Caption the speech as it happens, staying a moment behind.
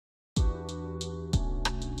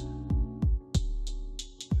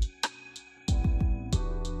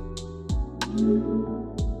Hey,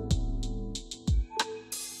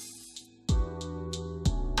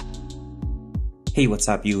 what's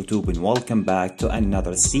up YouTube, and welcome back to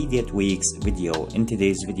another Cydia tweaks video. In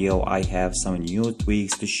today's video I have some new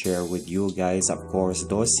tweaks to share with you guys. Of course,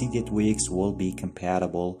 those Cydia tweaks will be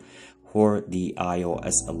compatible for the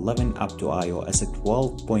iOS 11 up to iOS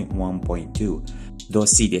 12.1.2.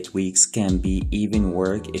 Those Cydia tweaks can be even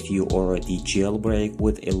work if you already jailbreak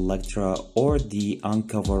with Electra or the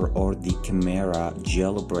Uncover or the Chimera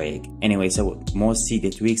jailbreak. Anyway, so most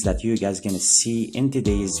Cydia tweaks that you guys gonna see in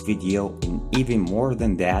today's video, and even more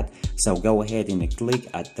than that. So go ahead and click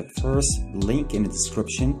at the first link in the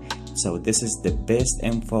description. So this is the best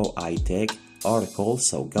info iTech article,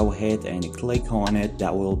 so go ahead and click on it.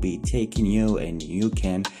 That will be taking you, and you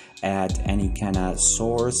can add any kind of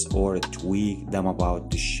source or tweak that I'm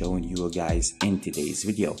about to show you guys in today's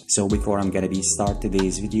video. So before I'm gonna start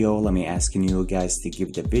today's video, let me ask you guys to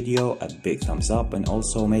give the video a big thumbs up, and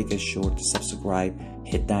also make sure to subscribe,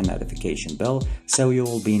 hit that notification bell so you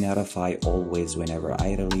will be notified always whenever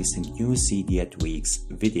I release a new Cydia tweaks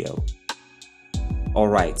video.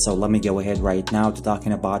 Alright, so let me go ahead right now to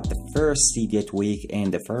talking about the first Cydia tweak,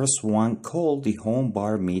 and the first one called the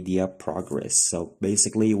HomeBarMediaProgress. So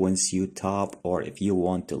basically, once you tap, or if you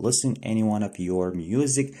want to listen any one of your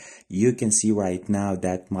music, you can see right now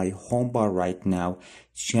that my homebar right now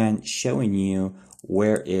showing you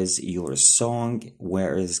where is your song,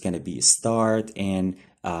 where is gonna be start, and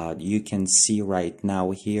you can see right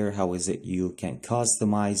now here how is it you can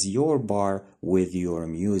customize your bar with your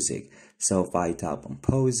music. So if I tap on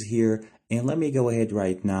pause here, and let me go ahead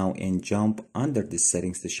right now and jump under the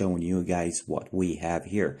settings to show you guys what we have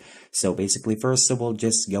here. So basically, first of all,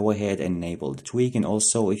 just go ahead and enable the tweak, and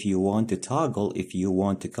also if you want to toggle, if you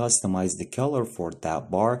want to customize the color for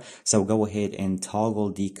that bar, so go ahead and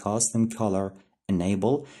toggle the custom color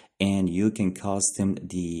enable, and you can custom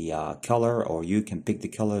the color, or you can pick the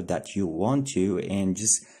color that you want to, and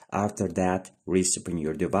just after that reset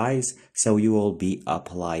your device, so you will be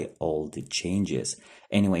apply all the changes.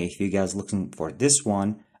 Anyway, if you guys looking for this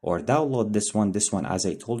one or download this one as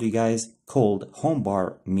I told you guys, called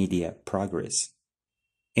HomeBarMediaProgress.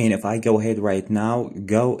 And if I go ahead right now,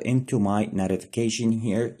 go into my notification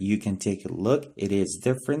here, you can take a look. It is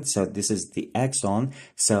different. So this is the Axon.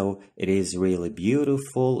 So it is really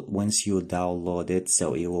beautiful once you download it.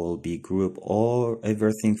 So it will be group all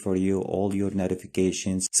everything for you, all your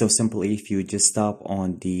notifications. So simply, if you just stop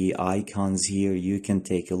on the icons here, you can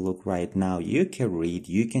take a look right now. You can read,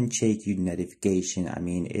 you can check your notification. I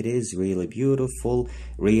mean, it is really beautiful.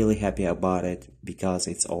 Really happy about it because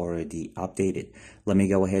it's already updated. Let me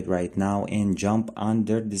go ahead right now and jump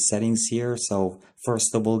under the settings here. So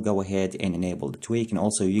first of all, go ahead and enable the tweak, and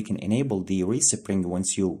also you can enable the reset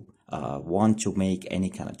once you want to make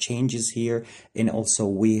any kind of changes here. And also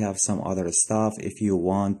we have some other stuff if you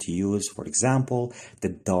want to use, for example, the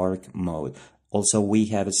dark mode. Also we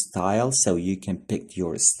have a style, so you can pick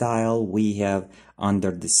your style. We have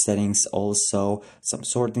under the settings also some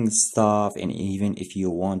sorting stuff, and even if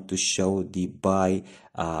you want to show the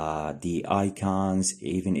the icons,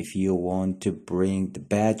 even if you want to bring the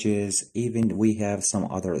badges, even we have some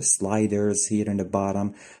other sliders here in the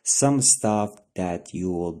bottom, some stuff that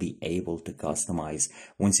you will be able to customize.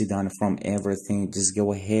 Once you're done from everything, just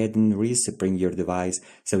go ahead and reset your device,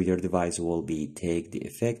 so your device will be take the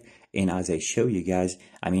effect. And as I show you guys,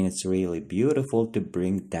 I mean, it's really beautiful to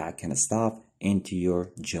bring that kind of stuff into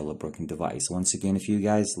your jailbroken device. Once again, if you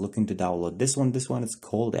guys looking to download this one is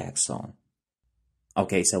called Axon.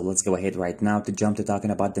 Okay, so let's go ahead right now to jump to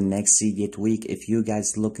talking about the next Cydia tweak. If you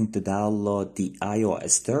guys looking to download the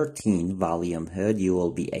iOS 13 volume HUD, you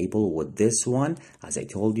will be able with this one. As I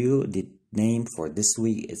told you, the name for this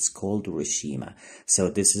week it's called Regimex. So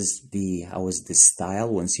this is the how is the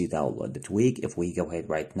style once you download the tweak. If we go ahead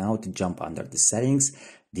right now to jump under the settings,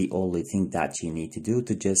 the only thing that you need to do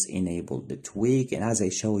to just enable the tweak, and as I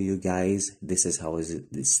show you guys, this is how is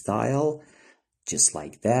it the style, just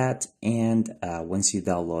like that. And once you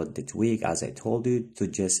download the tweak, as I told you, to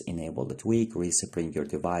just enable the tweak, reset your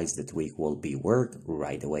device, the tweak will be work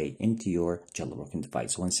right away into your jailbroken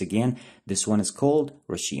device. Once again, this one is called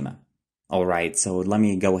Regimex. Alright, so let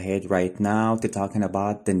me go ahead right now to talking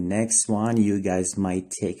about the next one. You guys might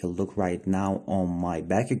take a look right now on my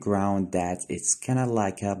background that it's kind of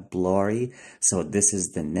like a blurry. So this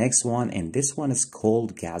is the next one, and this one is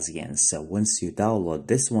called Gaussian. So once you download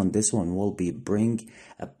this one will be bring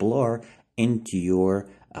a blur into your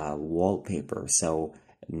wallpaper. So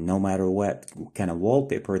no matter what kind of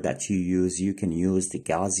wallpaper that you use, you can use the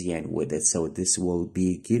Gaussian with it. So this will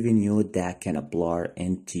be giving you that kind of blur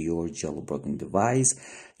into your jailbroken device.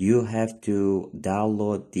 You have to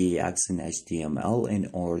download the Axon HTML in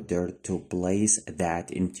order to place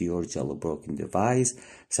that into your jailbroken device.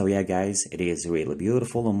 So yeah guys, it is really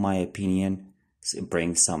beautiful in my opinion. It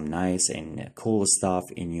brings some nice and cool stuff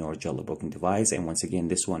in your jailbroken device. And once again,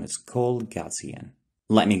 this one is called Gaussian.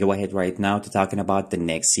 Let me go ahead right now to talking about the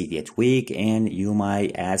next Cydia tweak, and you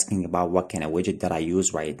might asking about what kind of widget that I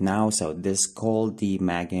use right now. So this called the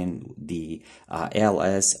Mang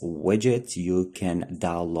LS Widget. You can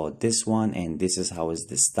download this one, and this is how is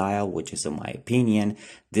the style, which is in my opinion,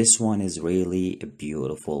 this one is really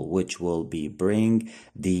beautiful, which will be bring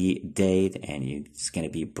the date, and it's going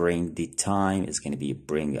to be bring the time. It's going to be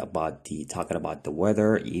bring about the talking about the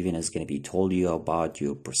weather. Even it's going to be told you about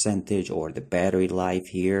your percentage or the battery life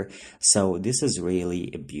here. So this is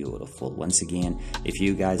really beautiful. Once again, if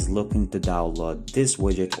you guys looking to download this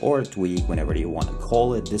widget or tweak, whenever you want to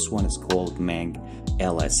call it, this one is called Mang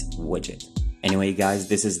LS Widget. Anyway guys,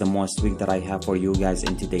 this is the most tweak that I have for you guys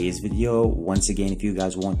in today's video. Once again, if you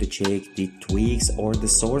guys want to check the tweaks or the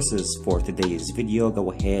sources for today's video,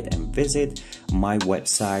 go ahead and visit my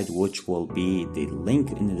website, which will be the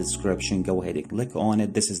link in the description. Go ahead and click on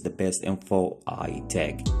it. This is the best info I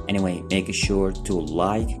take. Anyway, make sure to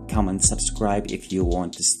like, comment, subscribe if you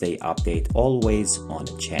want to stay updated always on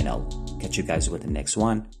the channel. Catch you guys with the next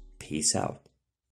one. Peace out.